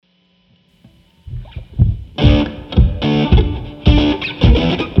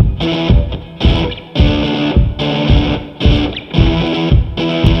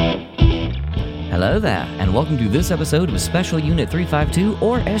this episode of Special Unit 352,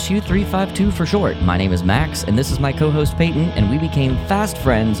 or SU352 for short. My name is Max, and this is my co-host Peyton, and we became fast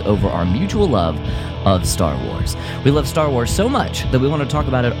friends over our mutual love of Star Wars. We love Star Wars so much that we want to talk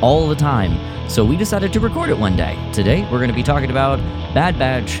about it all the time, so we decided to record it one day. Today, we're going to be talking about Bad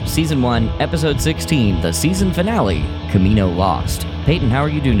Batch Season 1, Episode 16, the season finale, Kamino Lost. Peyton, how are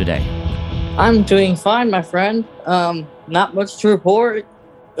you doing today? I'm doing fine, my friend. Not much to report.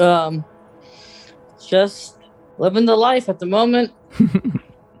 Just living the life at the moment.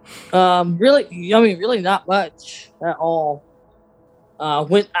 Really not much at all.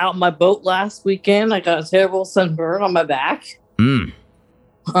 Went out on my boat last weekend. I got a terrible sunburn on my back. But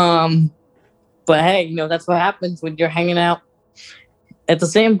hey, that's what happens when you're hanging out at the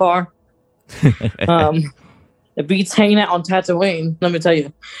sandbar. It beats hanging out on Tatooine, let me tell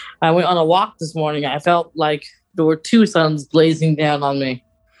you. I went on a walk this morning. I felt like there were two suns blazing down on me.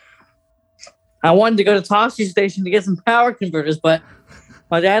 I wanted to go to Toshi Station to get some power converters, but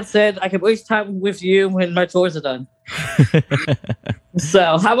my dad said I could waste time with you when my chores are done.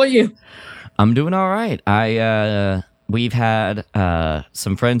 So, how about you? I'm doing all right. We've had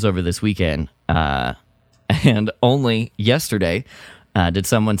some friends over this weekend, and only yesterday did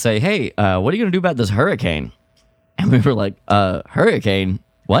someone say, "Hey, what are you going to do about this hurricane?" And we were like, hurricane?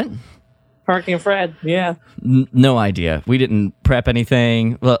 What? Hurricane Fred, yeah. No idea. We didn't prep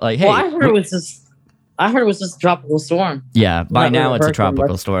anything. Like, hey, I heard it was just a tropical storm. Yeah, by now it's a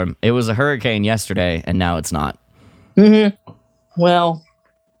tropical storm. It was a hurricane yesterday, and now it's not. Mm-hmm. Well,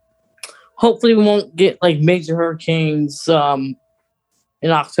 hopefully we won't get like major hurricanes in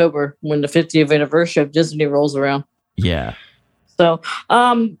October when the 50th anniversary of Disney rolls around. Yeah. So,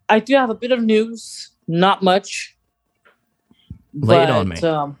 I do have a bit of news. Not much. Lay it on me.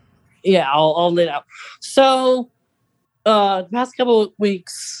 I'll lay it out. So, the past couple of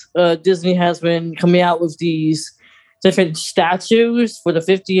weeks, Disney has been coming out with these different statues for the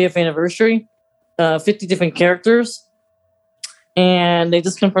 50th anniversary, 50 different characters, and they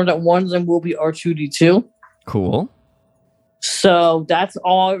just confirmed that one of them will be R2-D2. Cool. So that's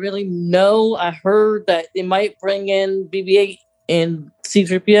all I really know. I heard that they might bring in BB-8 and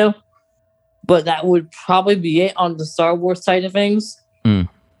C-3PO, but that would probably be it on the Star Wars side of things.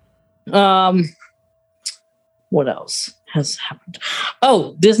 What else has happened?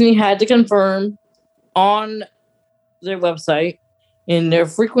 Oh, Disney had to confirm on their website in their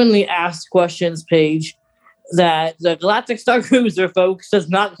frequently asked questions page that the Galactic Star Cruiser, folks, does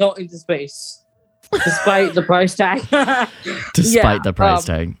not go into space, despite the price tag. Despite the price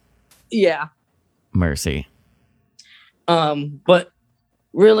tag. Yeah. Mercy. But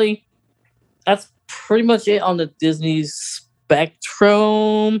really, that's pretty much it on the Disney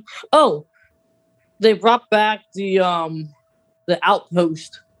spectrum. Oh, they brought back the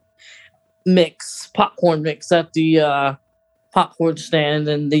Outpost popcorn mix at the popcorn stand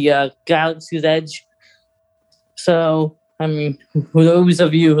and the Galaxy's Edge. So, I mean, for those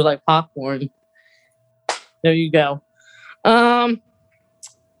of you who like popcorn, there you go. Oh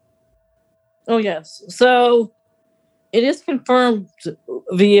yes, so it is confirmed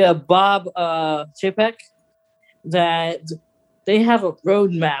via Bob Chapek that they have a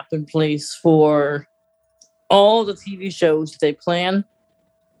roadmap in place for all the TV shows they plan,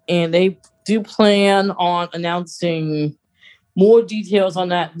 and they do plan on announcing more details on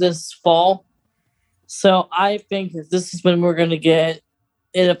that this fall. So I think that this is when we're going to get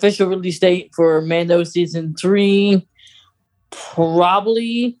an official release date for Mando Season 3,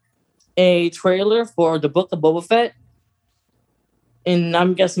 probably a trailer for the Book of Boba Fett, and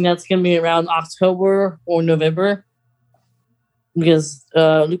I'm guessing that's going to be around October or November, because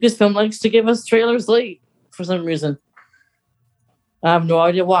Lucasfilm likes to give us trailers late for some reason. I have no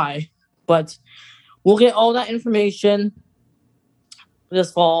idea why, but we'll get all that information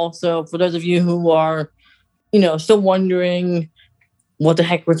this fall. So for those of you who are, still wondering what the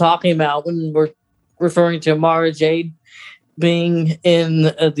heck we're talking about when we're referring to Mara Jade being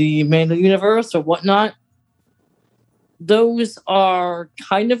in the Mando universe or whatnot, those are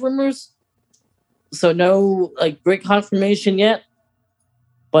kind of rumors. So no great confirmation yet,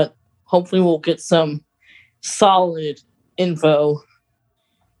 but hopefully we'll get some solid info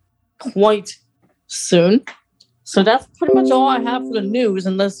quite soon. So that's pretty much all I have for the news,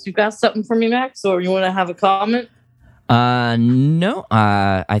 unless you got something for me, Max, or you want to have a comment? No.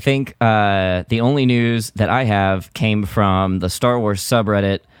 I think the only news that I have came from the Star Wars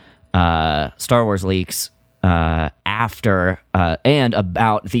subreddit, Star Wars Leaks, after and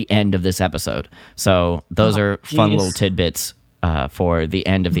about the end of this episode. So those are fun little tidbits for the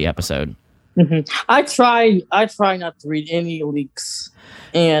end of the episode. Mm-hmm. I try not to read any leaks,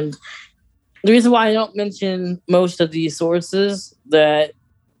 and The reason why I don't mention most of these sources that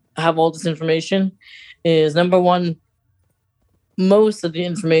have all this information is, number one, most of the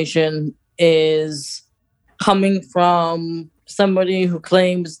information is coming from somebody who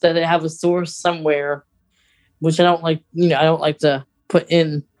claims that they have a source somewhere, which I don't like. I don't like to put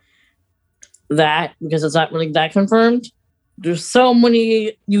in that because it's not really that confirmed. There's so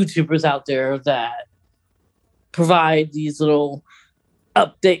many YouTubers out there that provide these little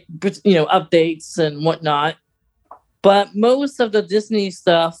updates and whatnot. But most of the Disney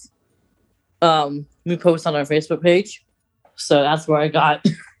stuff, we post on our Facebook page. So that's where I got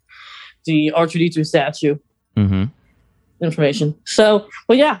the R2D2 statue information. So,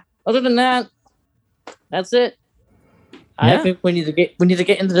 but yeah, other than that, that's it. I think we need to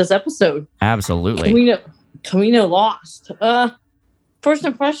get into this episode. Absolutely. Kamino lost. First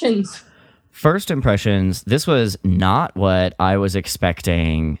impressions. First impressions. This was not what I was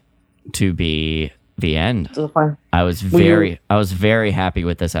expecting to be the end. I was very happy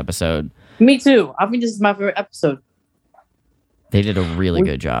with this episode. Me too. I think this is my favorite episode. They did a really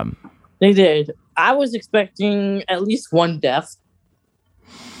good job. They did. I was expecting at least one death.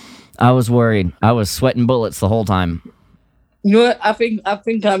 I was worried. I was sweating bullets the whole time. You know what?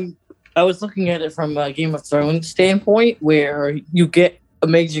 I was looking at it from a Game of Thrones standpoint, where you get a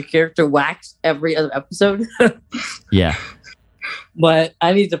major character waxed every other episode. Yeah. But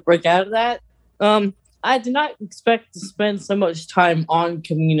I need to break out of that. I did not expect to spend so much time on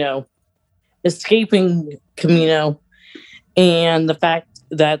Kamino, escaping Kamino, and the fact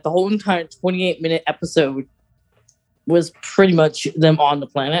that the whole entire 28-minute episode was pretty much them on the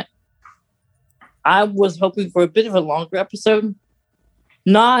planet. I was hoping for a bit of a longer episode.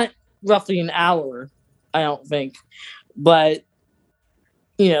 Not roughly an hour, I don't think. But,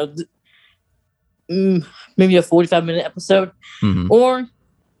 maybe a 45-minute episode. Mm-hmm. Or,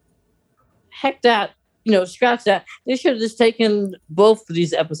 heck that, scratch that. They should have just taken both of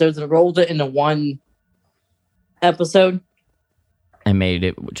these episodes and rolled it into one episode. And made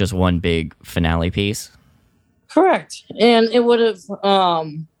it just one big finale piece. Correct. And it would have...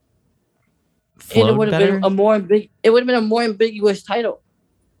 it would have been a more ambiguous title.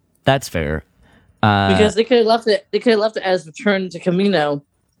 That's fair. Because they could have left it. They could have left it as Return to Kamino,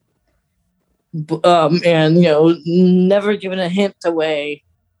 and never given a hint away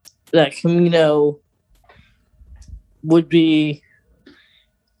that Kamino would be,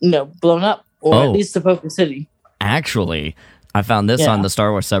 blown up, or at least the Focus City. Actually, I found this on the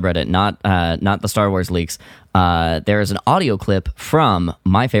Star Wars subreddit, not the Star Wars leaks. There is an audio clip from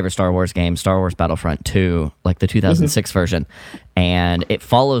my favorite Star Wars game, Star Wars Battlefront 2, like the 2006 version, and it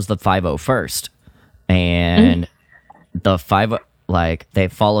follows the 501st, and the 50, like, they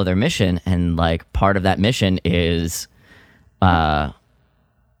follow their mission, and like part of that mission is, the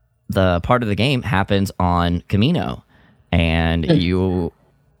part of the game happens on Kamino, and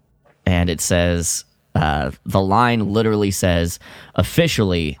it says. The line literally says,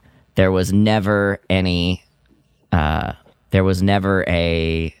 officially, there was never a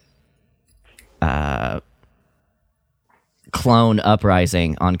clone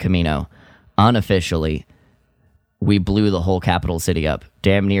uprising on Kamino. Unofficially, we blew the whole capital city up.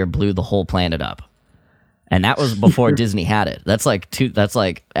 Damn near blew the whole planet up. And that was before Disney had it. That's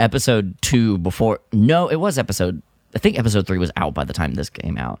like episode 2 before. No, it was I think episode 3 was out by the time this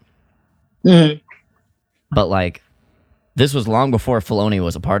came out. Mm-hmm. But, like, this was long before Filoni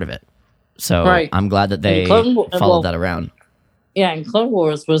was a part of it. So I'm glad that they followed that around. Yeah, and Clone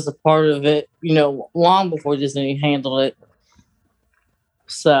Wars was a part of it, long before Disney handled it.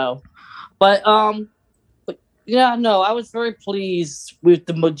 So, but I was very pleased with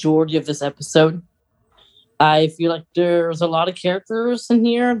the majority of this episode. I feel like there's a lot of characters in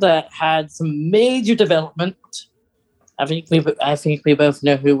here that had some major development. I think we both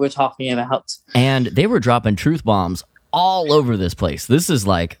know who we're talking about. And they were dropping truth bombs all over this place.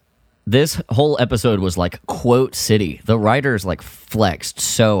 This whole episode was like quote city. The writers like flexed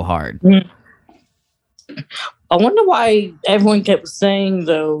so hard. I wonder why everyone kept saying,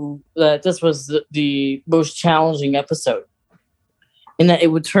 though, that this was the most challenging episode, and that it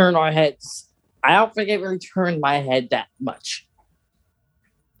would turn our heads. I don't think it really turned my head that much.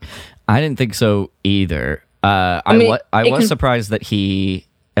 I didn't think so either. I was surprised that he.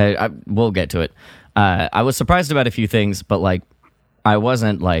 We'll get to it. I was surprised about a few things, but like, I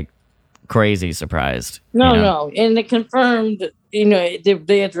wasn't like crazy surprised. No, and it confirmed.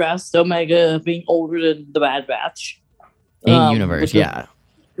 They addressed Omega being older than the Bad Batch in universe.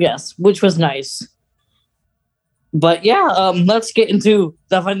 Yes, which was nice. But let's get into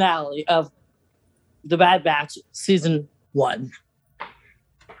the finale of the Bad Batch season 1.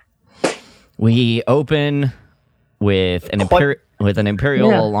 We open with an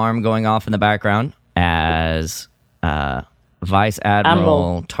Imperial alarm going off in the background as Vice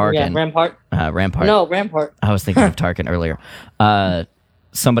Admiral Tarkin. Yeah, Rampart. Rampart. No, Rampart. I was thinking of Tarkin earlier.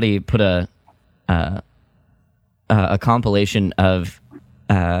 Somebody put a compilation of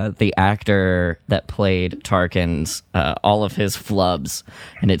the actor that played Tarkin's all of his flubs,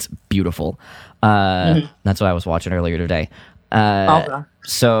 and it's beautiful. That's what I was watching earlier today. Okay.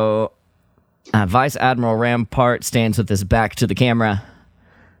 So Vice Admiral Rampart stands with his back to the camera,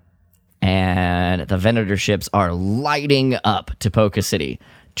 and the Venator ships are lighting up Tipoca City.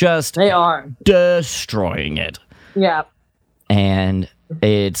 They are destroying it. Yeah. And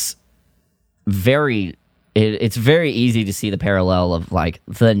it's very easy to see the parallel of like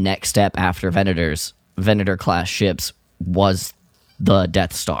the next step after Venator class ships was the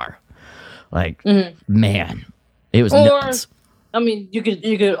Death Star. Like, man, it was nuts. I mean, you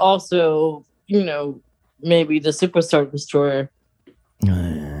could also, maybe the Superstar Destroyer.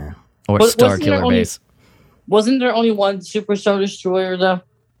 Or Star Killer Base. Wasn't there only one Superstar Destroyer, though?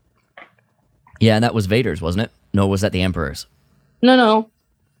 Yeah, and that was Vader's, wasn't it? No, was that the Emperor's? No.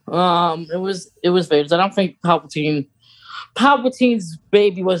 It was Vader's. I don't think Palpatine's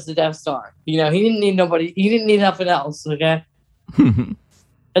baby was the Death Star. He didn't need nobody. He didn't need nothing else, okay?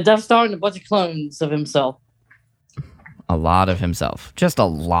 A Death Star and a bunch of clones of himself. A lot of himself. Just a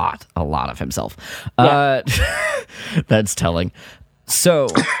lot of himself. Yeah. That's telling. So,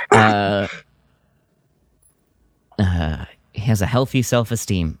 he has a healthy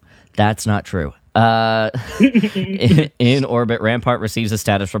self-esteem. That's not true. In orbit, Rampart receives a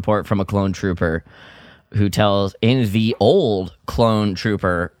status report from a clone trooper who tells, in the old clone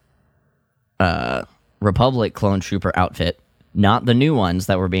trooper, Republic clone trooper outfit, not the new ones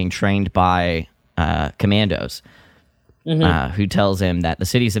that were being trained by commandos, who tells him that the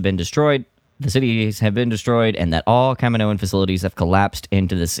cities have been destroyed, and that all Kaminoan facilities have collapsed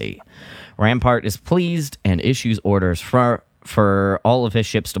into the sea. Rampart is pleased and issues orders for all of his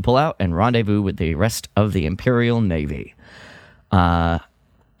ships to pull out and rendezvous with the rest of the Imperial Navy.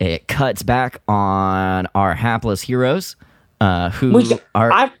 It cuts back on our hapless heroes, who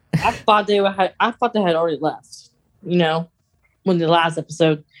are. I thought they had already left. When the last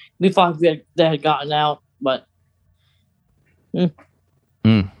episode, we thought they had gotten out, but they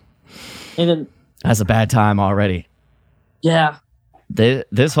didn't. That's a bad time already. Yeah.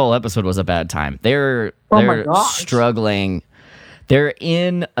 This whole episode was a bad time. They're struggling. They're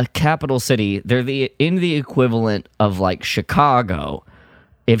in a capital city. They're in the equivalent of like Chicago.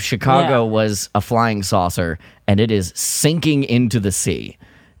 If Chicago was a flying saucer and it is sinking into the sea,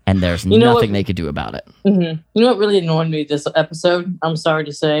 and there's nothing they could do about it. You know what really annoyed me this episode? I'm sorry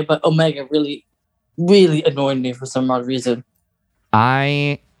to say, but Omega really, really annoyed me for some odd reason.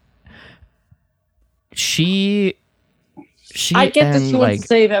 She I get that she wants to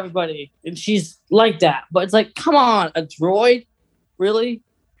save everybody, and she's like that. But it's like, come on, a droid? Really?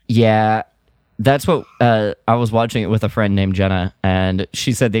 Yeah, that's what I was watching it with a friend named Jenna, and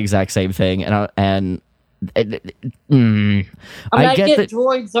she said the exact same thing. I get that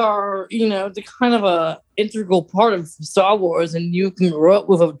droids are, the kind of a integral part of Star Wars, and you can grow up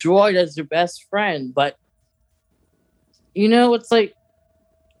with a droid as your best friend. But it's like,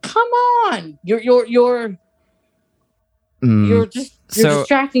 come on, you're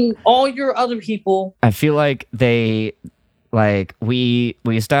distracting all your other people. I feel like we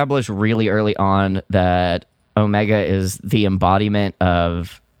established really early on that Omega is the embodiment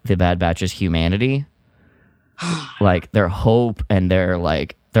of the Bad Batch's humanity. Like their hope and their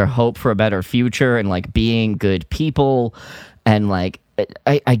hope for a better future and like being good people. And like,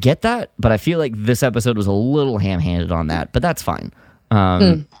 I get that, but I feel like this episode was a little ham-handed on that, but that's fine.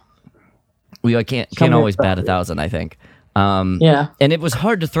 We can't always bat 1,000, I think. Yeah. And it was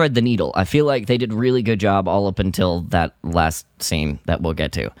hard to thread the needle. I feel like they did a really good job all up until that last scene that we'll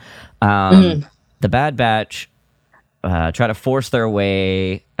get to. The Bad Batch try to force their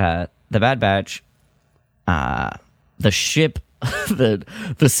way. The Bad Batch, the ship, the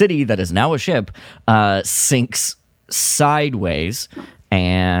city that is now a ship, sinks sideways,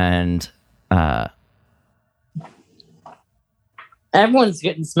 and everyone's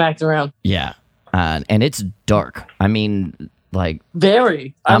getting smacked around. Yeah. And it's dark. I mean, like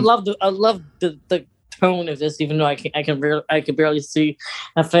very. I love the tone of this, even though I can barely see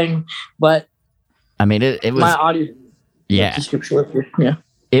a thing. But I mean, it was my audio. Yeah, yeah.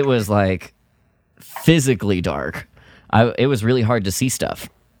 It was like physically dark. It was really hard to see stuff.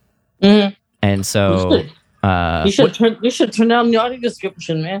 And so you should turn down the audio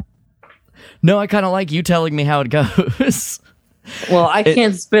description, man. No, I kind of like you telling me how it goes. Well, I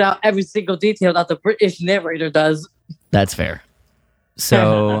can't spit out every single detail that the British narrator does. That's fair.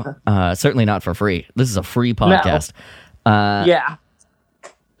 So, certainly not for free. This is a free podcast. No. Yeah.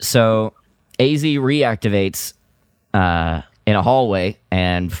 So, AZ reactivates in a hallway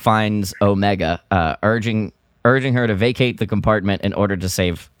and finds Omega, urging her to vacate the compartment in order to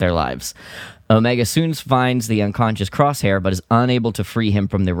save their lives. Omega soon finds the unconscious Crosshair, but is unable to free him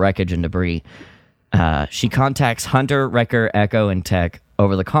from the wreckage and debris. She contacts Hunter, Wrecker, Echo, and Tech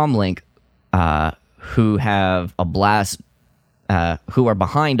over the comlink, who have a blast, who are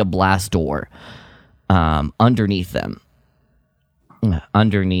behind a blast door underneath them.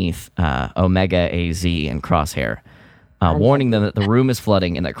 Underneath Omega, AZ, and Crosshair, warning them that the room is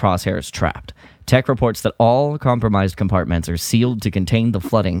flooding and that Crosshair is trapped. Tech reports that all compromised compartments are sealed to contain the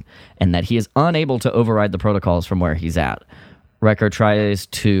flooding and that he is unable to override the protocols from where he's at. Wrecker tries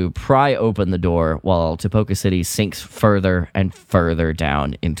to pry open the door while Tipoca City sinks further and further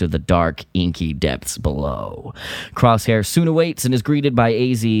down into the dark, inky depths below. Crosshair soon awaits and is greeted by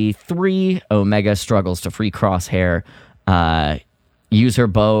AZ-3. Omega struggles to free Crosshair, uses her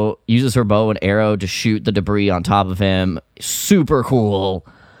bow and arrow to shoot the debris on top of him. Super cool.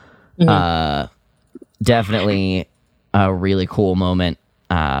 Definitely a really cool moment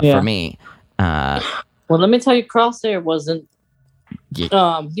for me. Well, let me tell you, Crosshair wasn't. He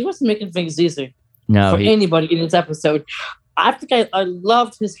wasn't making things easy for anybody in this episode. I think I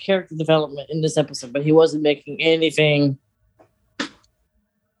loved his character development in this episode, but he wasn't making anything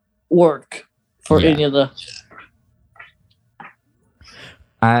work for any of the.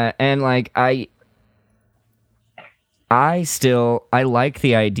 And like I like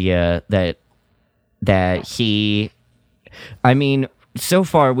the idea that he, I mean, so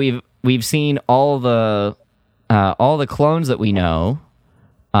far we've seen all the clones that we know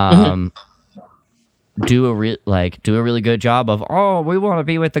do a really good job of, we want to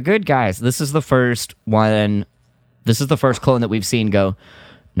be with the good guys. This is the first one. This is the first clone that we've seen go,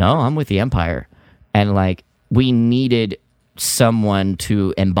 no, I'm with the Empire. And like we needed someone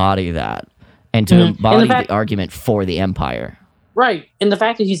to embody that and to embody the argument for the Empire. Right. And the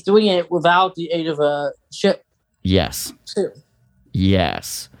fact that he's doing it without the aid of a ship. Yes. Too.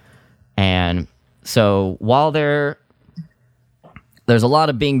 Yes. And so while there's a lot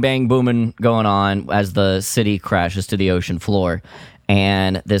of bing bang booming going on as the city crashes to the ocean floor,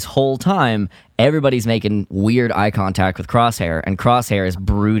 and this whole time everybody's making weird eye contact with Crosshair, and Crosshair is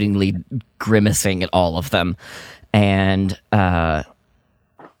broodingly grimacing at all of them. And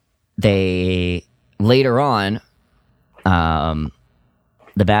they later on, the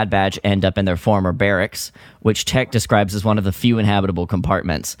Bad Batch end up in their former barracks, which Tech describes as one of the few inhabitable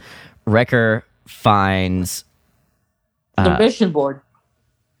compartments. Wrecker finds the mission board.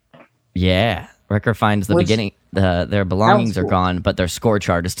 Yeah, Wrecker finds their belongings are gone, but their score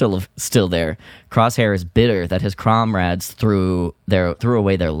chart is still there. Crosshair is bitter that his comrades threw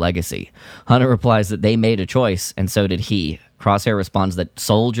away their legacy. Hunter replies that they made a choice, and so did he. Crosshair responds that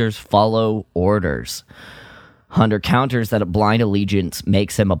soldiers follow orders. Hunter counters that a blind allegiance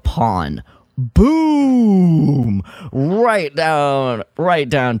makes him a pawn. Boom! Right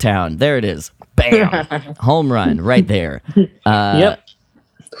downtown. There it is. Bam! Home run right there. Yep.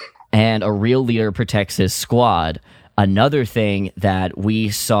 And a real leader protects his squad. Another thing that we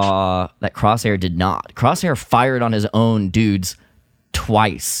saw that Crosshair did not. Crosshair fired on his own dudes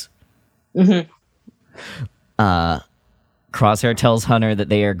twice. Crosshair tells Hunter that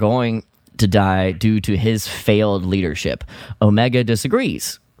they are going to die due to his failed leadership. Omega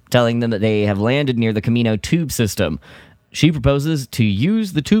disagrees, telling them that they have landed near the Kamino tube system. She proposes to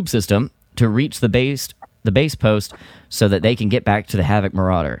use the tube system to reach the base post so that they can get back to the Havoc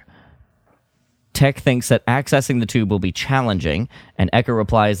Marauder. Tech thinks that accessing the tube will be challenging, and Echo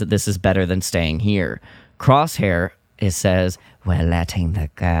replies that this is better than staying here. Crosshair says, we're letting the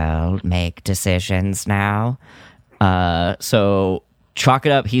girl make decisions now. So chalk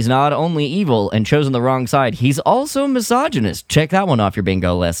it up. He's not only evil and chosen the wrong side, he's also misogynist. Check that one off your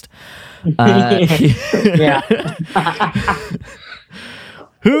bingo list. Yeah.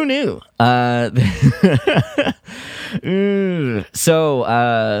 Who knew?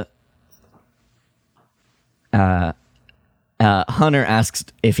 Hunter asks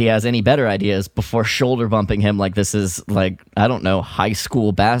if he has any better ideas before shoulder bumping him like this is like, I don't know, high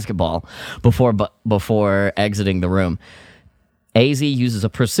school basketball before exiting the room. AZ uses a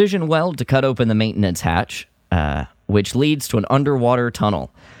precision weld to cut open the maintenance hatch, which leads to an underwater tunnel.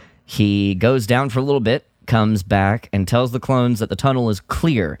 He goes down for a little bit, comes back, and tells the clones that the tunnel is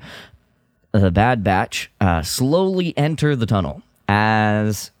clear. The Bad Batch slowly enter the tunnel.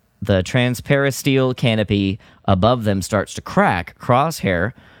 As the transparasteel canopy above them starts to crack,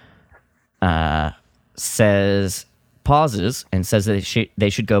 Crosshair pauses and says that they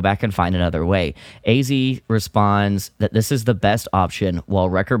should go back and find another way. AZ responds that this is the best option, while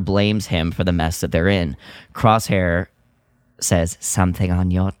Wrecker blames him for the mess that they're in. Crosshair says, "Something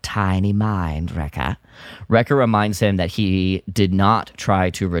on your tiny mind, Wrecker." Wrecker reminds him that he did not try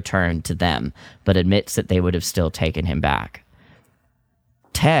to return to them, but admits that they would have still taken him back.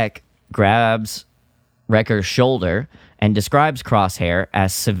 Tech grabs Wrecker's shoulder and describes Crosshair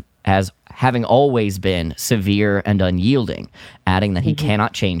as having always been severe and unyielding, adding that he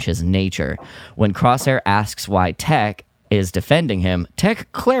cannot change his nature. When Crosshair asks why Tech is defending him, Tech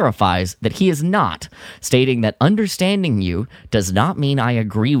clarifies that he is not, stating that understanding you does not mean I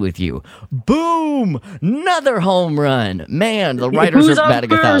agree with you. Boom! Another home run! Man, the writers are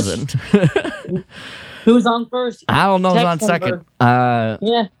batting 1,000. Who's on first? I don't know who's on second.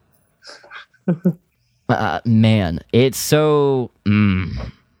 Yeah. Man, it's so...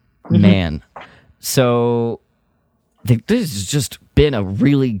 Man. So, this has just been a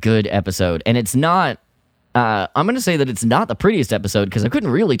really good episode, and it's not... I'm going to say that it's not the prettiest episode because I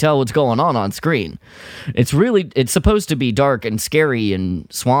couldn't really tell what's going on screen. It's supposed to be dark and scary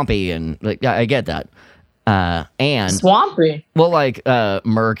and swampy, and like I get that. And swampy. Well, like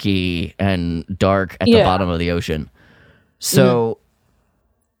murky and dark at the bottom of the ocean. So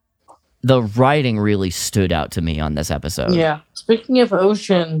the writing really stood out to me on this episode. Yeah. Speaking of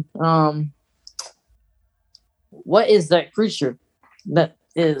ocean, what is that creature that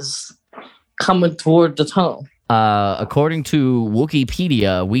is coming toward the tunnel? According to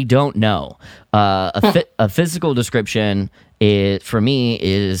Wikipedia, we don't know. A physical description for me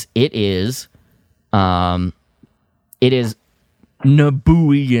is it is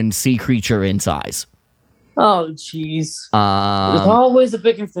Nabooian sea creature in size. Oh, jeez. There's always a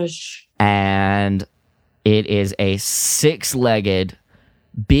bigger fish. And it is a 6-legged,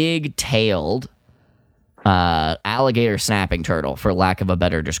 big-tailed alligator snapping turtle, for lack of a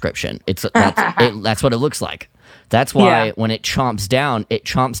better description. That's what it looks like. That's why when it chomps down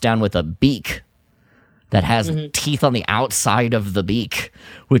with a beak that has teeth on the outside of the beak,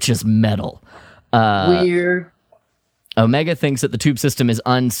 which is metal. Weird. Omega thinks that the tube system is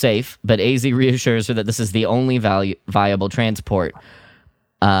unsafe, but AZ reassures her that this is the only viable transport.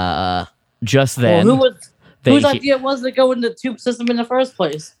 Just then... Well, whose idea was to go in the tube system in the first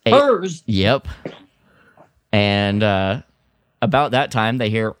place? Hers. Yep. And about that time, they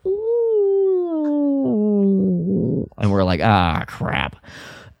hear... Ooh, and we're like, crap.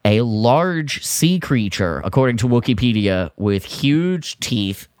 A large sea creature, according to Wikipedia, with huge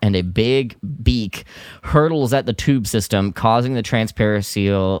teeth and a big beak, hurtles at the tube system, causing the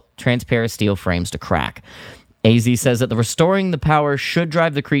transparasteel frames to crack. AZ says that restoring the power should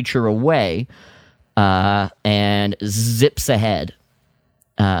drive the creature away, and zips ahead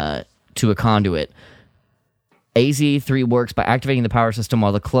to a conduit. AZ3 works by activating the power system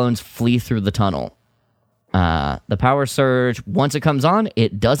while the clones flee through the tunnel. The power surge, once it comes on,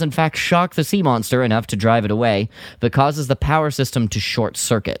 it does in fact shock the sea monster enough to drive it away, but causes the power system to short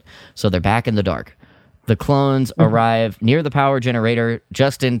circuit, so they're back in the dark. The clones arrive near the power generator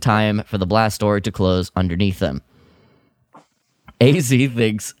just in time for the blast door to close underneath them. AZ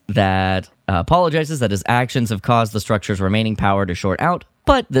thinks that apologizes that his actions have caused the structure's remaining power to short out,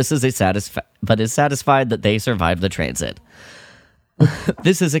 but is satisfied that they survived the transit.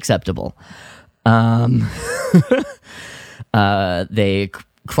 This is acceptable. They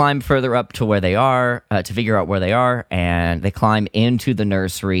climb further up to where they are, to figure out where they are, and they climb into the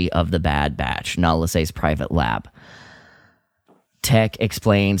nursery of the Bad Batch, Nalase's private lab. Tech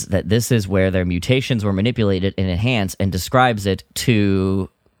explains that this is where their mutations were manipulated and enhanced, and describes it to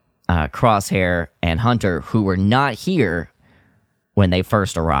Crosshair and Hunter, who were not here when they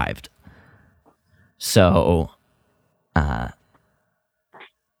first arrived. So,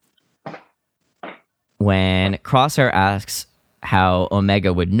 when Crosshair asks how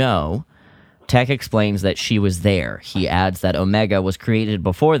Omega would know, Tech explains that she was there. He adds that Omega was created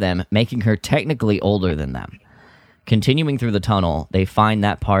before them, making her technically older than them. Continuing through the tunnel, they find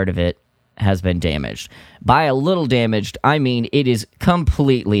that part of it has been damaged. By a little damaged, I mean it is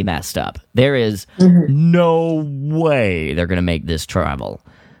completely messed up. There is no way they're going to make this travel.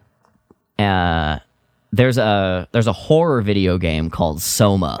 There's a horror video game called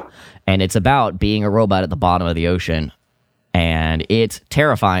Soma, and it's about being a robot at the bottom of the ocean. And it's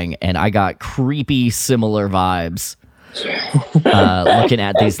terrifying, and I got creepy similar vibes looking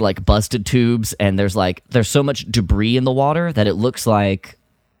at these like busted tubes, and there's so much debris in the water that it looks like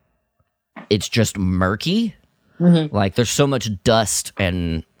it's just murky. Like, there's so much dust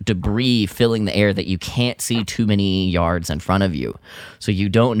and debris filling the air that you can't see too many yards in front of you. So you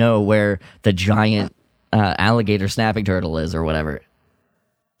don't know where the giant alligator snapping turtle is or whatever.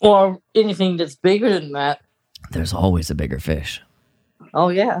 Or anything that's bigger than that. There's always a bigger fish. Oh,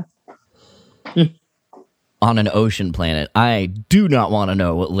 yeah. On an ocean planet. I do not want to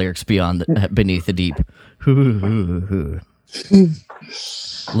know what lurks beneath the deep.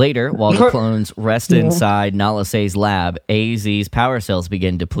 Later, while the clones rest inside Nalase's lab, AZ's power cells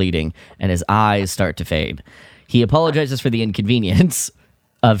begin depleting, and his eyes start to fade. He apologizes for the inconvenience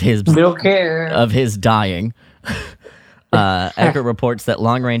of his dying. Eckert reports that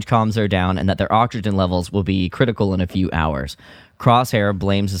long-range comms are down and that their oxygen levels will be critical in a few hours. Crosshair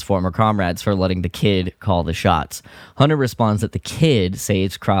blames his former comrades for letting the kid call the shots. Hunter responds that the kid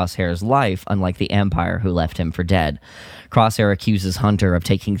saves Crosshair's life, unlike the Empire, who left him for dead. Crosshair accuses Hunter of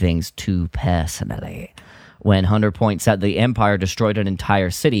taking things too personally. When Hunter points out the Empire destroyed an entire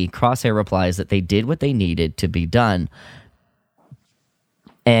city, Crosshair replies that they did what they needed to be done.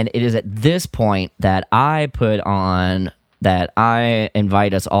 And it is at this point that I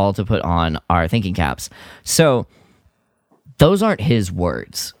invite us all to put on our thinking caps. So, those aren't his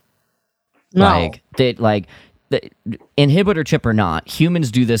words. No. Inhibitor chip or not, humans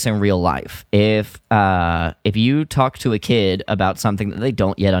do this in real life. If you talk to a kid about something that they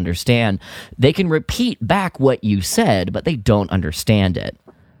don't yet understand, they can repeat back what you said, but they don't understand it.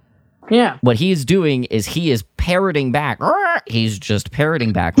 Yeah. What he's doing is he is parroting back. He's just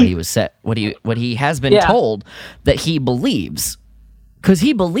parroting back what he was said, what he has been told that he believes, because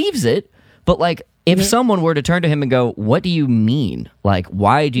he believes it. But like, if someone were to turn to him and go, "What do you mean? Like,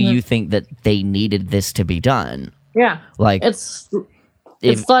 why do you think that they needed this to be done?" Yeah, like it's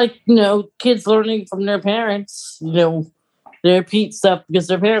like, kids learning from their parents. They repeat stuff because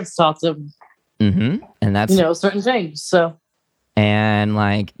their parents taught them. Mm-hmm. And that's certain things. So. And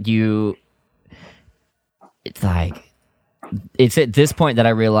it's at this point that I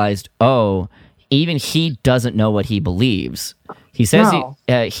realized, even he doesn't know what he believes. He says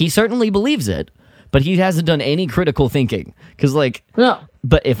he certainly believes it, but he hasn't done any critical thinking. Because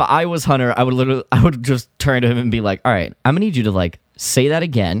but if I was Hunter, I would just turn to him and be like, all right, I'm gonna need you to say that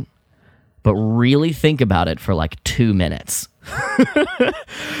again, but really think about it for 2 minutes.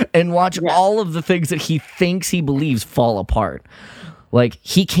 And watch all of the things that he thinks he believes fall apart.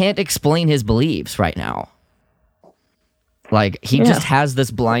 He can't explain his beliefs right now. He just has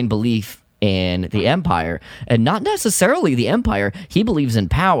this blind belief in the Empire, and not necessarily the Empire. He believes in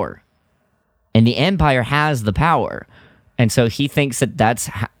power, and the Empire has the power, and so he thinks that that's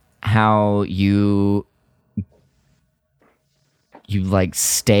how you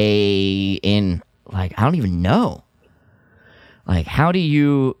stay in. I don't even know. How do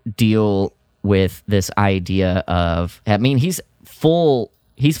you deal with this idea of? I mean, he's full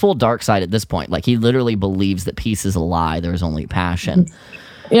dark side at this point. He literally believes that peace is a lie. There's only passion.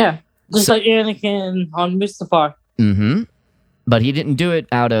 Yeah. Just like Anakin on Mustafar. Mm-hmm. But he didn't do it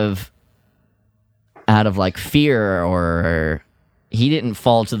out of fear, or he didn't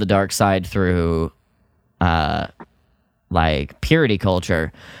fall to the dark side through purity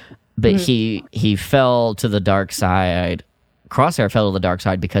culture. But he fell to the dark side. Crosshair fell to the dark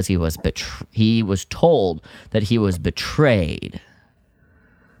side because he was told that he was betrayed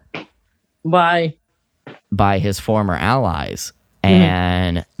by his former allies.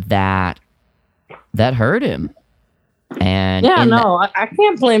 And that hurt him. And I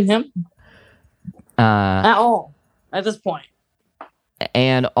can't blame him at all at this point.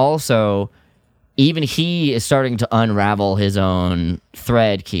 And also, even he is starting to unravel his own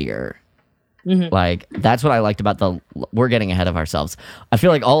thread here. Mm-hmm. That's what I liked about we're getting ahead of ourselves. I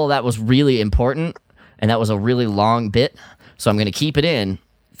feel like all of that was really important, and that was a really long bit. So I'm going to keep it in,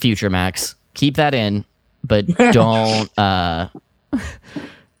 Future Max. Keep that in, but don't.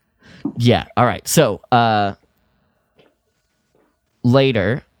 Yeah. All right. So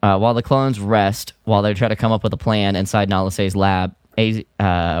later, while the clones rest, while they try to come up with a plan inside Nalase's lab, we're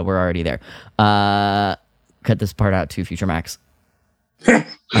already there. Cut this part out too, Future Max.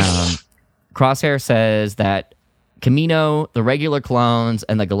 Crosshair says that Kamino, the regular clones,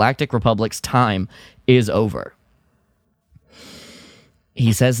 and the Galactic Republic's time is over.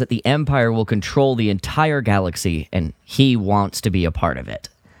 He says that the Empire will control the entire galaxy, and he wants to be a part of it.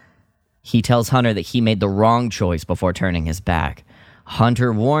 He tells Hunter that he made the wrong choice before turning his back.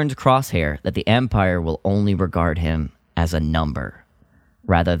 Hunter warns Crosshair that the Empire will only regard him as a number,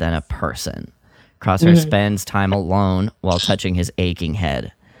 rather than a person. Crosshair spends time alone while touching his aching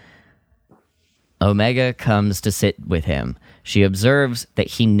head. Omega comes to sit with him. She observes that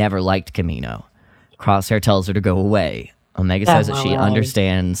he never liked Kamino. Crosshair tells her to go away. Omega says that she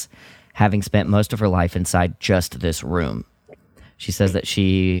understands having spent most of her life inside just this room. She says that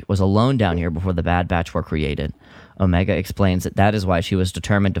she was alone down here before the Bad Batch were created. Omega explains that that is why she was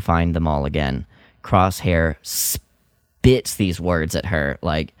determined to find them all again. Crosshair spits these words at her,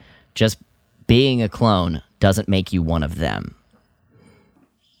 like, just being a clone doesn't make you one of them.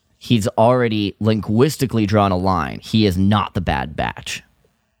 He's already linguistically drawn a line. He is not the Bad Batch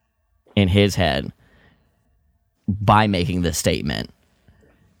in his head by making this statement.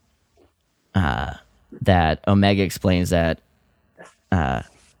 That Omega explains that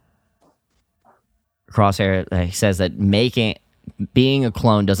Crosshair, he says that being a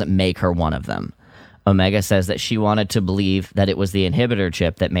clone doesn't make her one of them. Omega says that she wanted to believe that it was the inhibitor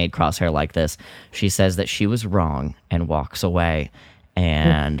chip that made Crosshair like this. She says that she was wrong and walks away.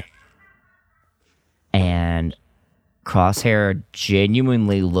 And Crosshair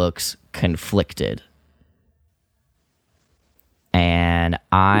genuinely looks conflicted. And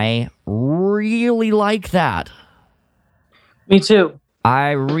I really like that. Me too.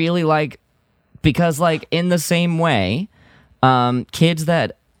 I really like, because like in the same way, kids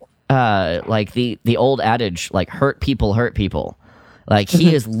that like the old adage, like hurt people, like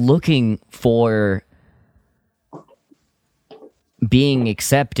he is looking for being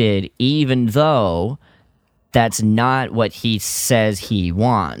accepted, even though that's not what he says he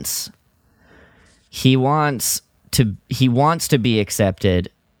wants. He wants to be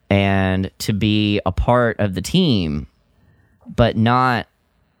accepted and to be a part of the team, but not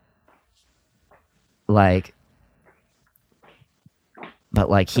like,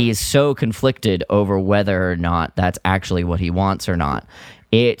 he is so conflicted over whether or not that's actually what he wants or not.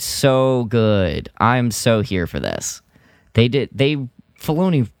 It's so good. I'm so here for this.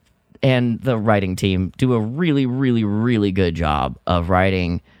 Filoni and the writing team do a really, really, really good job of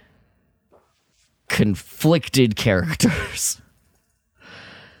writing conflicted characters.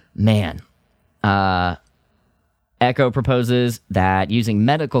 Man. Echo proposes that using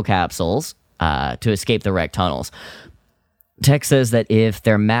medical capsules to escape the wrecked tunnels. Tech says that if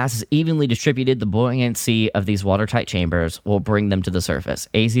their mass is evenly distributed, the buoyancy of these watertight chambers will bring them to the surface.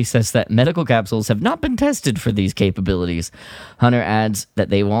 AZ says that medical capsules have not been tested for these capabilities. Hunter adds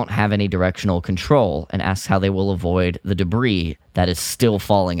that they won't have any directional control and asks how they will avoid the debris that is still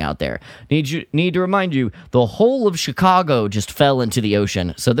falling out there. Need to remind you, the whole of Chicago just fell into the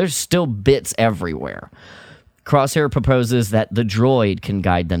ocean, so there's still bits everywhere. Crosshair proposes that the droid can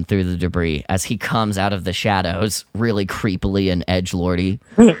guide them through the debris as he comes out of the shadows, really creepily and edgelordy.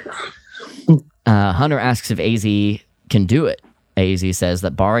 Hunter asks if AZ can do it. AZ says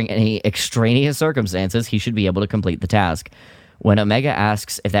that barring any extraneous circumstances, he should be able to complete the task. When Omega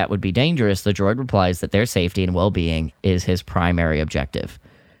asks if that would be dangerous, the droid replies that their safety and well-being is his primary objective.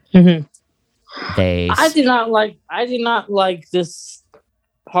 Mm-hmm. I did not like this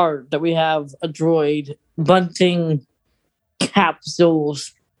part that we have a droid bunting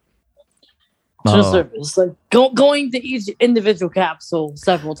capsules to the surface, like going to each individual capsule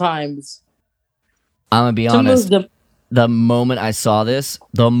several times. I'm gonna be honest. The moment I saw this,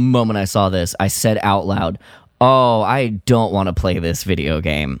 I said out loud, "Oh, I don't want to play this video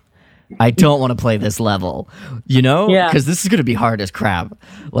game. I don't want to play this level." You know, because this is gonna be hard as crap.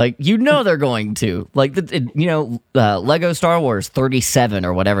 Like, they're going to Lego Star Wars 37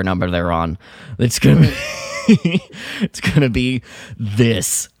 or whatever number they're on. It's gonna be it's gonna be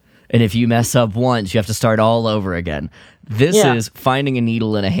this. And if you mess up once, you have to start all over again. This is finding a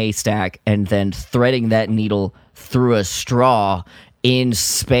needle in a haystack and then threading that needle through a straw in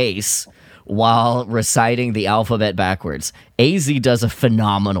space while reciting the alphabet backwards. AZ does a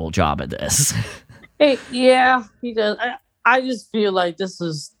phenomenal job at this. Hey, yeah, he does. I just feel like this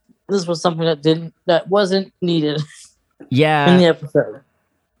was something that wasn't needed. Yeah. In the episode.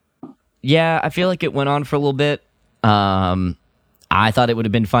 Yeah, I feel like it went on for a little bit. I thought it would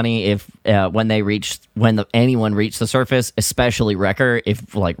have been funny if when anyone reached the surface, especially Wrecker,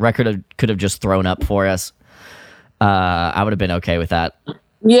 if like Wrecker could have just thrown up for us. I would have been okay with that.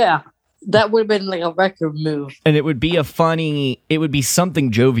 Yeah, that would have been like a Wrecker move. And it would be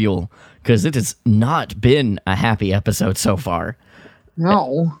something jovial, because it has not been a happy episode so far.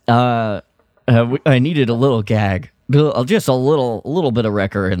 No. I needed a little gag. Just a little bit of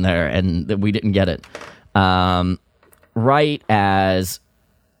Wrecker in there, and we didn't get it. Right as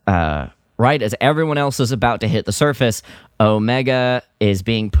everyone else is about to hit the surface, Omega is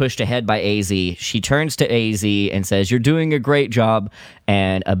being pushed ahead by AZ. She turns to AZ and says, "You're doing a great job,"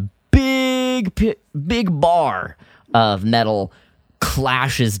 and a big bar of metal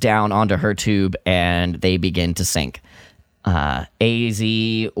clashes down onto her tube, and they begin to sink. AZ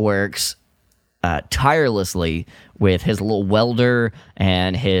works tirelessly with his little welder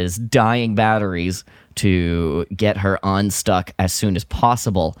and his dying batteries to get her unstuck as soon as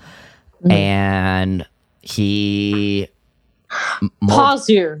possible. And he... Pause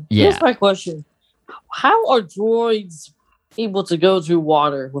here. Yeah. Here's my question. How are droids able to go through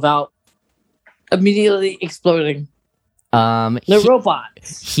water without immediately exploding? They're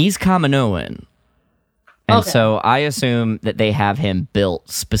robots. He's Kaminoan. And so I assume that they have him built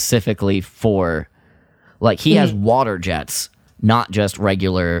specifically for... Like, he has water jets, not just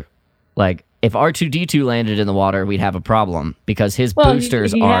regular... Like, if R2-D2 landed in the water, we'd have a problem. Because his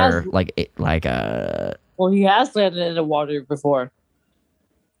boosters are Well, he has landed in the water before.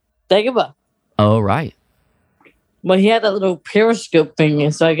 Dagobah. Oh, right. Well, he had that little periscope thing,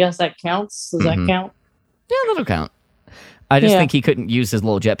 so I guess that counts. Does that count? Yeah, that'll count. I just think he couldn't use his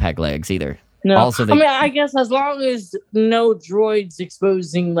little jetpack legs either. No, also, I guess as long as no droids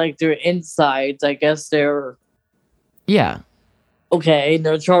exposing like their insides, I guess they're okay.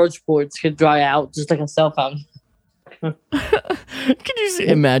 Their charge ports could dry out just like a cell phone. Could you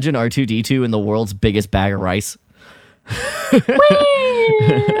imagine R2-D2 in the world's biggest bag of rice?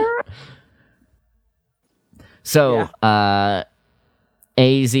 So,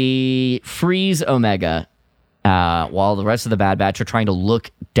 AZ frees Omega while the rest of the Bad Batch are trying to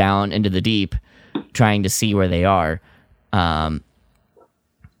look down into the deep, trying to see where they are. And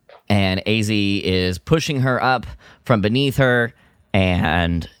AZ is pushing her up from beneath her,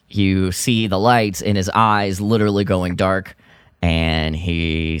 and you see the lights in his eyes literally going dark, and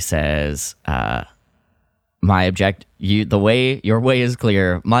he says, your way is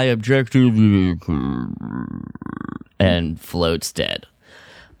clear. My objective is clear. And floats dead.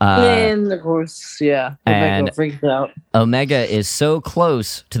 And of course, Omega freaks out. Omega is so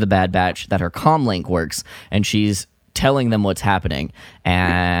close to the Bad Batch that her comlink works, and she's telling them what's happening.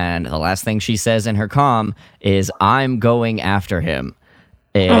 And the last thing she says in her comm is, "I'm going after him."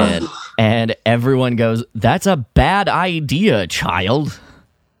 And everyone goes, "That's a bad idea, child."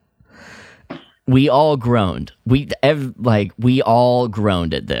 We all groaned. We all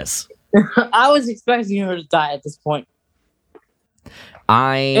groaned at this. I was expecting her to die at this point.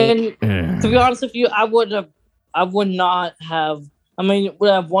 To be honest with you, I would not have. I mean, would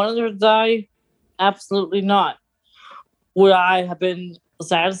I have wanted her to die? Absolutely not. Would I have been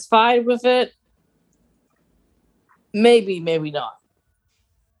satisfied with it? Maybe, maybe not.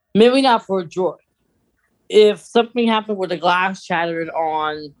 Maybe not for a droid. If something happened where the glass shattered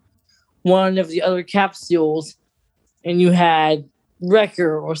on one of the other capsules and you had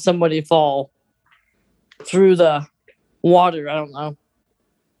Wrecker or somebody fall through the water, I don't know.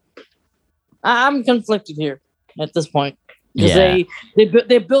 I'm conflicted here at this point. Because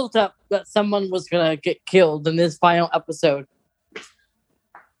they built up that someone was going to get killed in this final episode.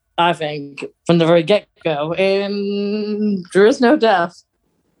 I think, from the very get-go. And there is no death.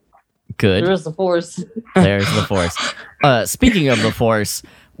 Good. There is the Force. There's the Force. Speaking of the Force,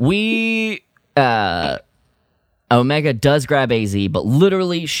 Omega does grab AZ, but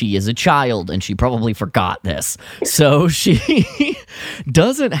literally she is a child, and she probably forgot this. So she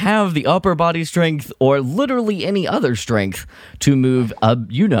doesn't have the upper body strength or literally any other strength to move a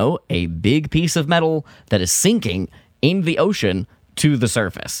big piece of metal that is sinking in the ocean to the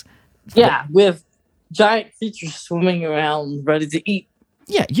surface. Yeah, with giant creatures swimming around ready to eat.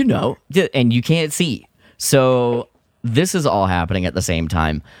 Yeah, and you can't see. So this is all happening at the same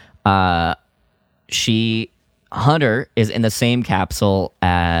time. Hunter is in the same capsule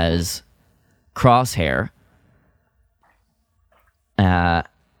as Crosshair. That's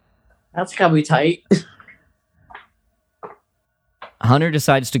gotta be tight. Hunter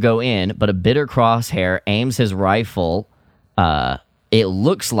decides to go in, but a bitter Crosshair aims his rifle, it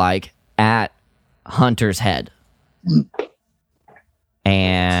looks like, at Hunter's head.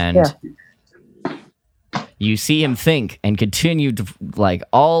 And you see him think and continue to,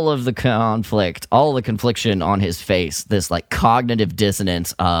 all of the conflict, all the confliction on his face, this, cognitive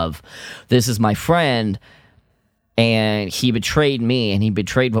dissonance of, this is my friend, and he betrayed me, and he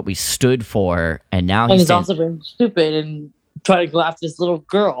betrayed what we stood for, and now he's also been stupid and trying to go after this little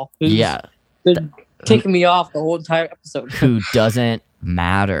girl who's been taking me off the whole entire episode. Who doesn't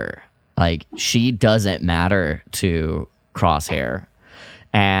matter. She doesn't matter to Crosshair.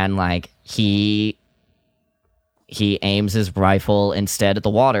 And, he aims his rifle instead at the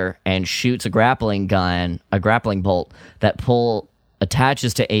water and shoots a grappling bolt that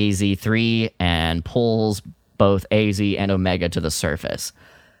attaches to AZ3 and pulls both AZ and Omega to the surface.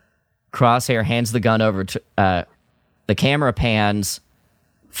 Crosshair hands the gun over to... the camera pans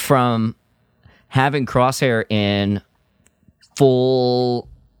from having Crosshair in full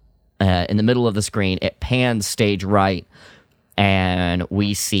in the middle of the screen. It pans stage right, and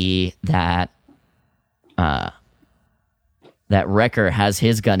we see that that Wrecker has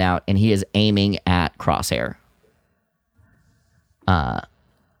his gun out, and he is aiming at Crosshair.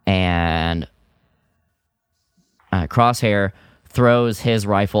 And Crosshair throws his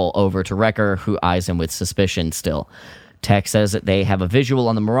rifle over to Wrecker, who eyes him with suspicion still. Tech says that they have a visual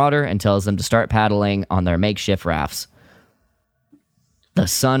on the Marauder and tells them to start paddling on their makeshift rafts. The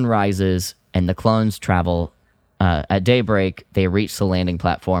sun rises, and the clones travel. At daybreak, they reach the landing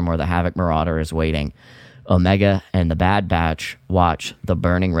platform where the Havoc Marauder is waiting. Omega and the Bad Batch watch the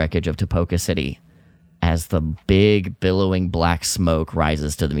burning wreckage of Topoka City as the big, billowing black smoke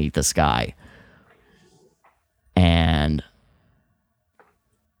rises to meet the sky. And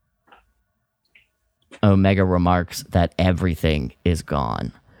Omega remarks that everything is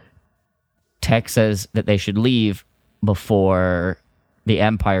gone. Tech says that they should leave before the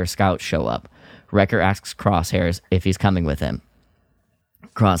Empire scouts show up. Wrecker asks Crosshairs if he's coming with him.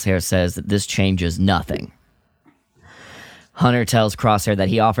 Crosshair says that this changes nothing. Hunter tells Crosshair that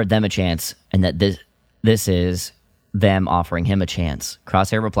he offered them a chance and that this is them offering him a chance.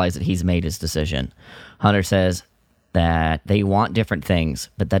 Crosshair replies that he's made his decision. Hunter says that they want different things,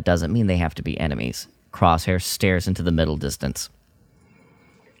 but that doesn't mean they have to be enemies. Crosshair stares into the middle distance.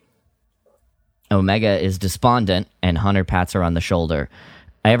 Omega is despondent, and Hunter pats her on the shoulder.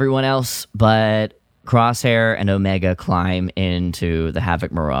 Everyone else but Crosshair and Omega climb into the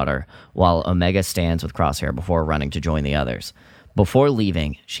Havoc Marauder, while Omega stands with Crosshair before running to join the others. Before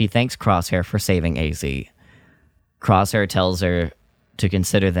leaving, she thanks Crosshair for saving AZ. Crosshair tells her to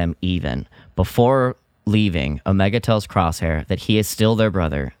consider them even. Before leaving, Omega tells Crosshair that he is still their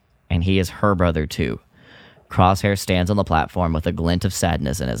brother, and he is her brother too. Crosshair stands on the platform with a glint of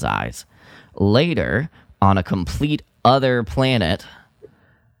sadness in his eyes. Later, on a complete other planet...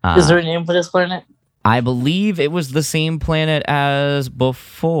 is there a name for this planet? I believe it was the same planet as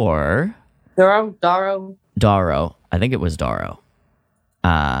before. Darrow? Darrow. I think it was Darrow.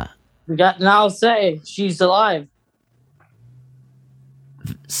 We got Nalse. She's alive.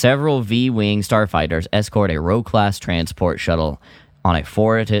 Several V-Wing starfighters escort a Row-class transport shuttle on a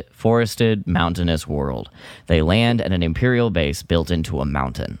forested, mountainous world. They land at an Imperial base built into a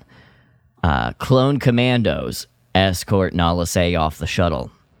mountain. Clone commandos escort Nalase off the shuttle.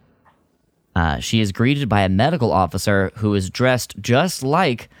 She is greeted by a medical officer who is dressed just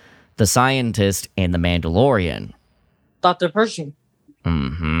like the scientist in The Mandalorian. Dr. Pershing.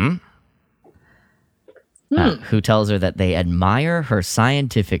 Mm-hmm. Who tells her that they admire her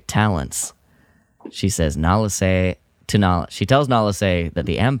scientific talents. She says she tells Nalase that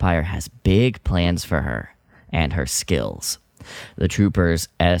the Empire has big plans for her and her skills. The troopers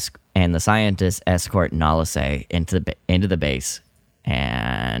and the scientists escort Nalase into the base,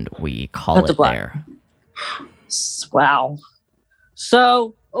 and we call it there. Wow.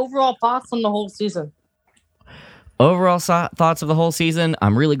 So, overall thoughts on the whole season? Overall thoughts of the whole season.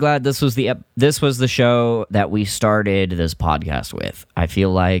 I'm really glad this was the show that we started this podcast with. I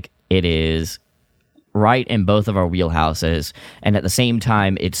feel like it is right in both of our wheelhouses, and at the same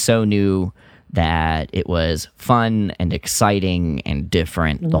time, it's so new that it was fun and exciting and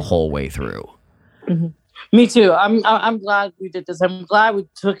different the whole way through. Mm-hmm. Me too. I'm glad we did this. I'm glad we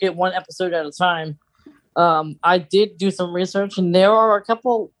took it one episode at a time. I did do some research, and there are a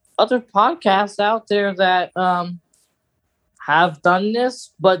couple other podcasts out there that have done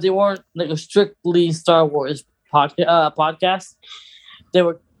this, but they weren't like a strictly Star Wars podcast.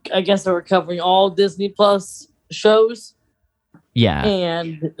 I guess they were covering all Disney Plus shows. Yeah.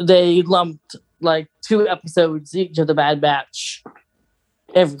 And they lumped like 2 episodes each of the Bad Batch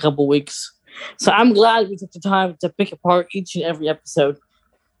every couple weeks. So I'm glad we took the time to pick apart each and every episode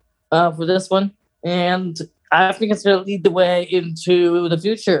for this one. And I think it's going to lead the way into the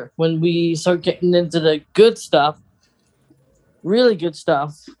future when we start getting into the good stuff, really good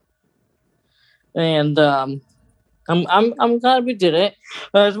stuff. And I'm glad we did it.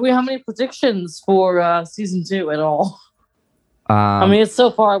 Do we have any predictions for season 2 at all? I mean, it's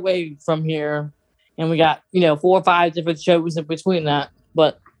so far away from here, and we got 4 or 5 different shows in between that.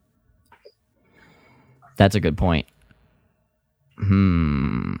 But that's a good point.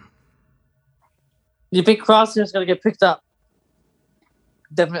 Do you think Crosshair's going to get picked up?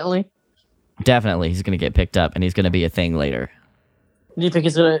 Definitely, he's going to get picked up, and he's going to be a thing later. Do you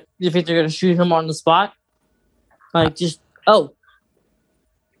think they're going to shoot him on the spot? Like, we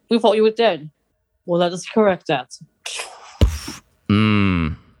thought you were dead. Well, let us correct that.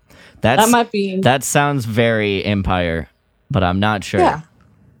 That might be. That sounds very Empire, but I'm not sure. Yeah.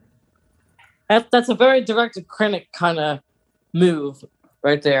 That's a very directed Krennic kind of move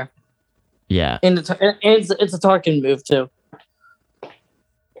right there. Yeah. And it's a Tarkin move too.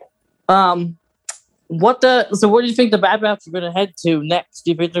 So where do you think the Bad Batch are going to head to next?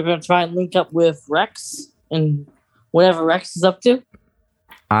 Do you think they're going to try and link up with Rex and whatever Rex is up to?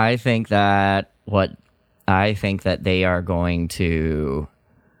 I think that they are going to.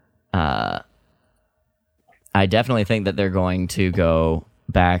 I definitely think that they're going to go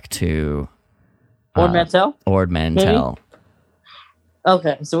back to Ord Mantell. Ord Mantell. Maybe?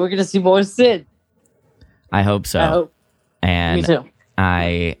 Okay, so we're going to see more Sid. I hope so. I hope. And me too.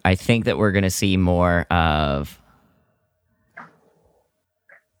 I think that we're going to see more of.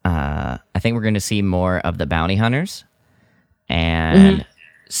 I think we're going to see more of the bounty hunters, and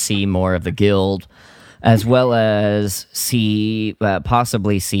see more of the guild, as well as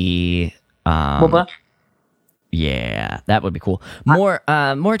possibly see. Boba? Yeah, that would be cool. More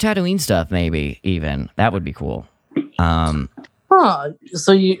Tatooine stuff, maybe even that would be cool. So are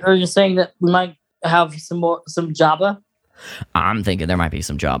you saying that we might have some Jabba? I'm thinking there might be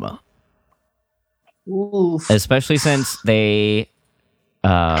some Jabba. Oof. Especially since they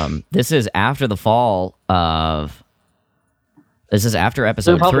this is after the fall of this is after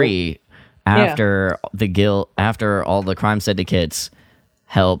episode 3, after the guild, after all the crime syndicates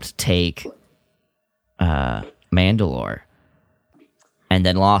helped take Mandalore and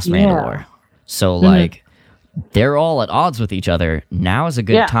then lost Mandalore. So like they're all at odds with each other. Now is a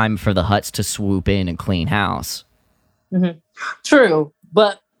good time for the Hutts to swoop in and clean house. True,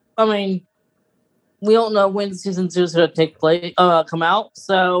 but I mean, we don't know when season 2 is going to come out.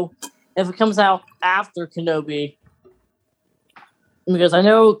 So if it comes out after Kenobi, because I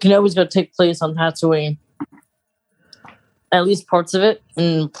know Kenobi's going to take place on Tatooine, at least parts of it,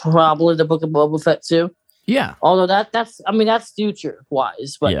 and probably the Book of Boba Fett too. Yeah. Although that's future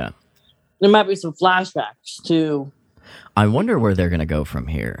wise, but there might be some flashbacks too. I wonder where they're gonna go from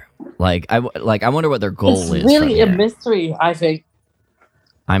here. I wonder what their goal is. It's really a mystery, I think.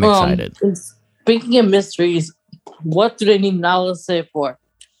 I'm excited. Speaking of mysteries, what do they need Nala to say for?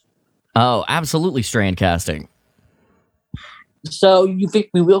 Oh, absolutely strand casting. So you think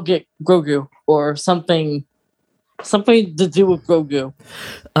we will get Grogu or something to do with Grogu?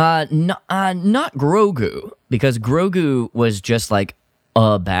 Not Grogu, because Grogu was just like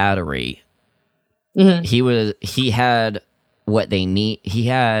a battery. He had what they need. He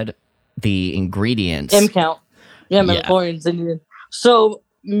had the ingredients. M count. Yeah, Mandalorians. Yeah. So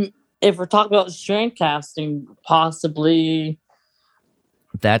if we're talking about strand casting, possibly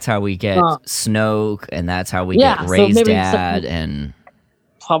that's how we get Snoke, and that's how we get Rey's dad, and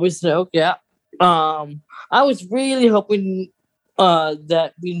probably Snoke. Yeah. I was really hoping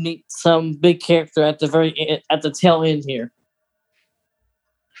that we meet some big character at the tail end here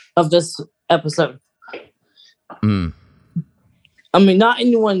of this episode. I mean, not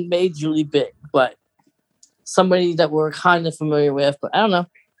anyone majorly big, but somebody that we're kind of familiar with. But I don't know.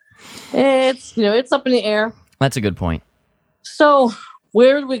 It's up in the air. That's a good point. So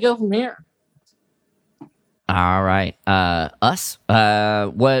where do we go from here? All right, us.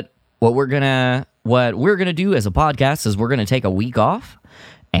 What we're gonna do as a podcast is we're gonna take a week off,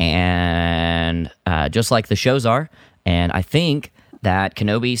 and just like the shows are, and I think that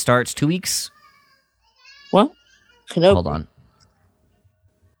Kenobi starts 2 weeks. What? Kenobi. Hold on.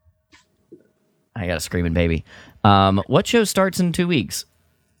 I got a screaming baby. What show starts in 2 weeks?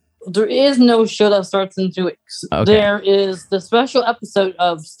 There is no show that starts in 2 weeks. Okay. There is the special episode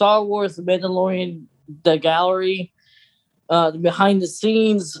of Star Wars: The Mandalorian, the Gallery, the behind the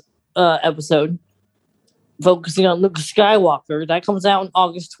scenes episode focusing on Luke Skywalker. That comes out on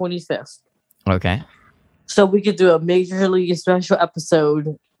August 25th. Okay. So we could do a majorly special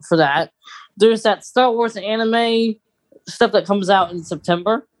episode for that. There's that Star Wars anime stuff that comes out in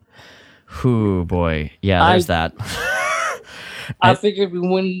September. Ooh, boy. Yeah, there's that. I figured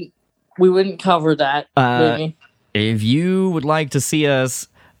we wouldn't cover that. Maybe. If you would like to see us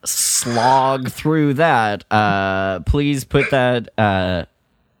slog through that, please put that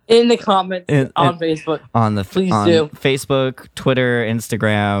in the comments on Facebook. Please do. Facebook, Twitter,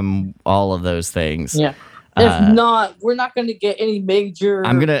 Instagram, all of those things. Yeah. If not, we're not going to get any major.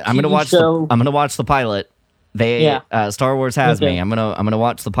 I'm gonna watch the pilot. Star Wars has me. I'm gonna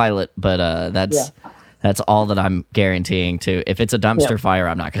watch the pilot, but that's all that I'm guaranteeing to. If it's a dumpster fire,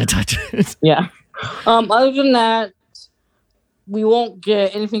 I'm not gonna touch it. Yeah. Other than that, we won't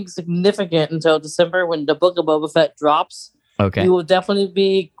get anything significant until December when the Book of Boba Fett drops. Okay. We will definitely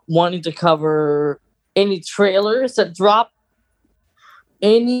be wanting to cover any trailers that drop,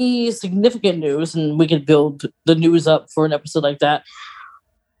 any significant news, and we could build the news up for an episode like that.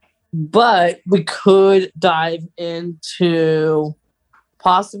 But we could dive into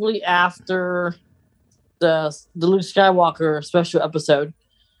possibly after the Luke Skywalker special episode,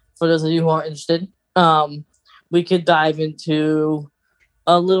 for those of you who are interested, we could dive into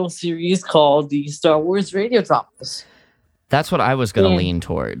a little series called the Star Wars radio dramas. That's what I was going to lean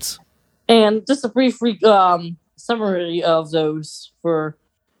towards. And just a brief summary of those for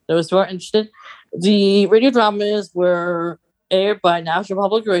those who are interested. The radio dramas were aired by National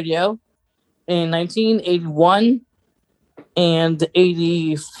Public Radio in 1981 and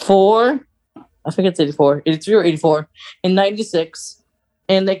 84. I think it's 84, 83 or 84, and 96.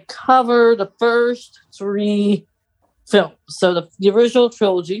 And they cover the first 3 films. So the original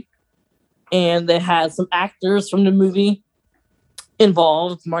trilogy. And they had some actors from the movie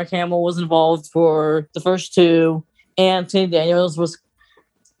involved. Mark Hamill was involved for the first 2. Anthony Daniels was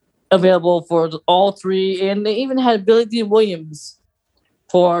available for all 3. And they even had Billy D. Williams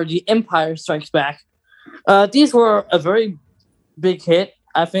for The Empire Strikes Back. These were a very big hit,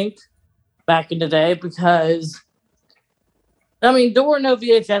 I think, back in the day, because I mean, there were no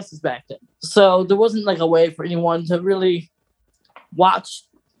VHSs back then. So there wasn't like a way for anyone to really watch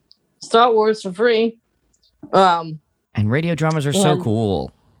Star Wars for free. And radio dramas are so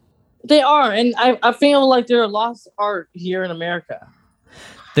cool. They are, and I feel like they're a lost art here in America.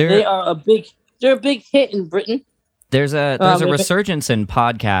 They're a big hit in Britain. There's a resurgence in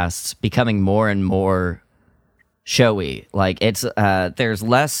podcasts becoming more and more showy. Like it's there's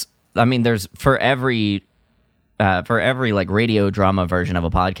less. I mean, there's for every like radio drama version of a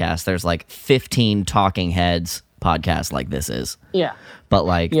podcast, there's like 15 talking heads podcasts like this is. Yeah. But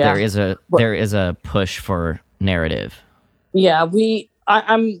like there is a push for narrative. Yeah, I'm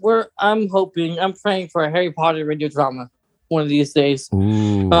praying for a Harry Potter radio drama one of these days.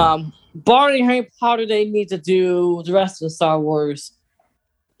 Ooh. Barring Harry Potter, they need to do the rest of Star Wars,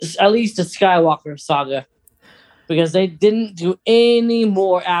 at least the Skywalker saga, because they didn't do any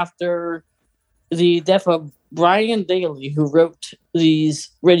more after the death of Brian Daley, who wrote these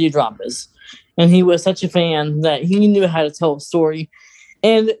radio dramas. And he was such a fan that he knew how to tell a story.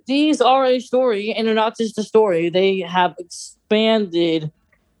 And these are a story, and they're not just a story. They have expanded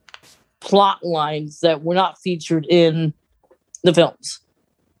plot lines that were not featured in the films.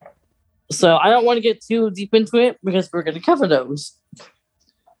 So I don't want to get too deep into it because we're going to cover those.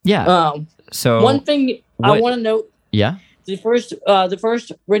 Yeah. So one thing I want to note. Yeah. The first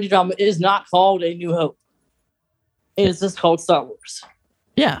radio drama is not called A New Hope. It is just called Star Wars.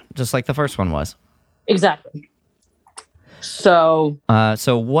 Yeah, just like the first one was. Exactly. So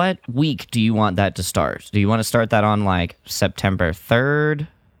what week do you want that to start? Do you want to start that on like September 3rd?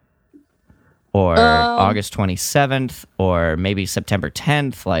 Or August 27th? Or maybe September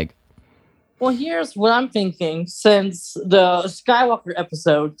 10th? Like, well, here's what I'm thinking. Since the Skywalker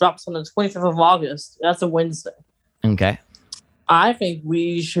episode drops on the 25th of August, that's a Wednesday. Okay. I think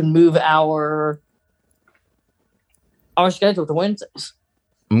we should move our schedule to Wednesdays.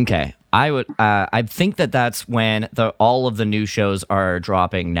 Okay. I think that's when all of the new shows are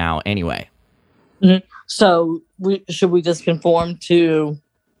dropping now anyway. Mm-hmm. So should we just conform to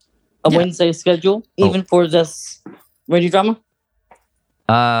a Wednesday schedule, even for this radio drama?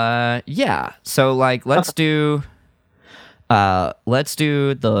 Yeah. So like, let's take a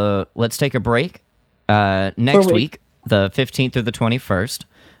break, next week, the 15th through the 21st.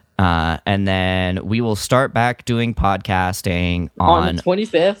 And then we will start back doing podcasting on the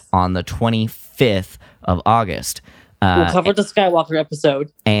 25th. On the 25th of August. We'll cover the Skywalker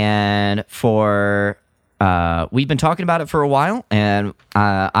episode. And for we've been talking about it for a while, and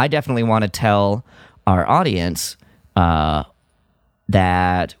I definitely want to tell our audience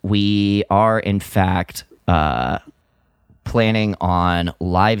that we are in fact planning on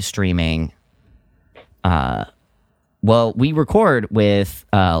live streaming. Well, we record with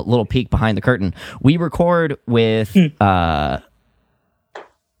a little peek behind the curtain. We record with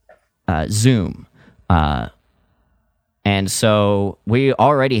Zoom. And so we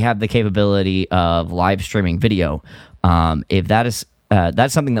already have the capability of live streaming video. If that is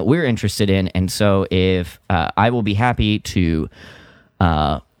that's something that we're interested in. And so if I will be happy to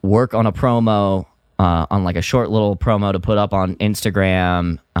work on a promo, on like a short little promo to put up on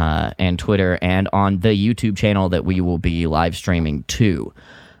Instagram and Twitter and on the YouTube channel that we will be live streaming to.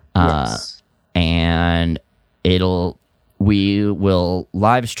 Yes. And we will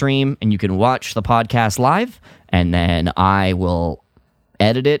live stream and you can watch the podcast live, and then I will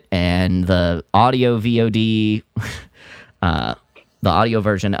edit it, and the audio VOD, the audio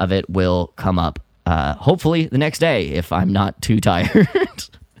version of it will come up hopefully the next day if I'm not too tired.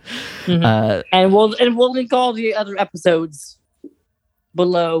 Mm-hmm. And we'll link all the other episodes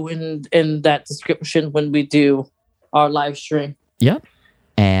below in that description when we do our live stream. Yep.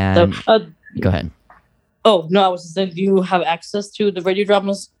 And So, go ahead. oh no, I was just saying, do you have access to the radio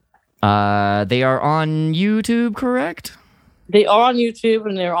dramas? They are on YouTube, correct? They are on YouTube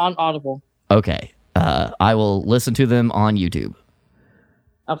and they're on Audible. Okay. I will listen to them on YouTube.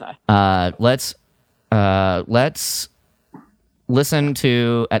 Okay. Let's listen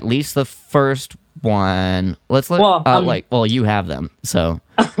to at least the first one. Well, you have them, so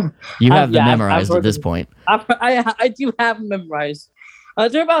you have them memorized at this point. I do have them memorized.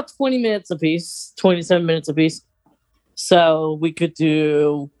 They're about 20 minutes apiece, 27 minutes apiece. So we could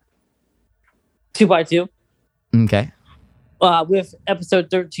do 2 by 2. Okay. With episode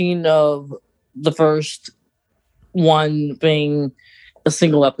 13 of the first one being a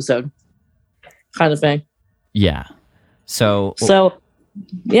single episode kind of thing. Yeah. So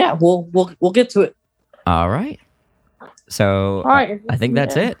yeah, we'll get to it. All right. So all right. I think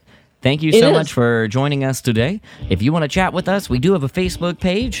that's it. Thank you so much for joining us today. If you want to chat with us, we do have a Facebook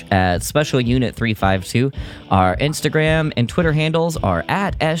page at Special Unit 352. Our Instagram and Twitter handles are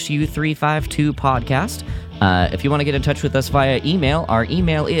at SU352 Podcast. If you want to get in touch with us via email, our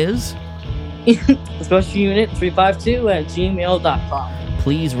email is specialunit352@gmail.com.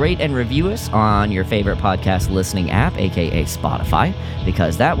 Please rate and review us on your favorite podcast listening app, aka Spotify,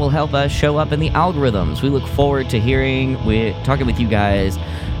 because that will help us show up in the algorithms. We look forward to talking with you guys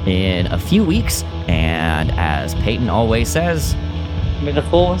in a few weeks. And as Peyton always says, may the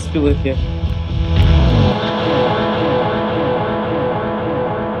force be with you.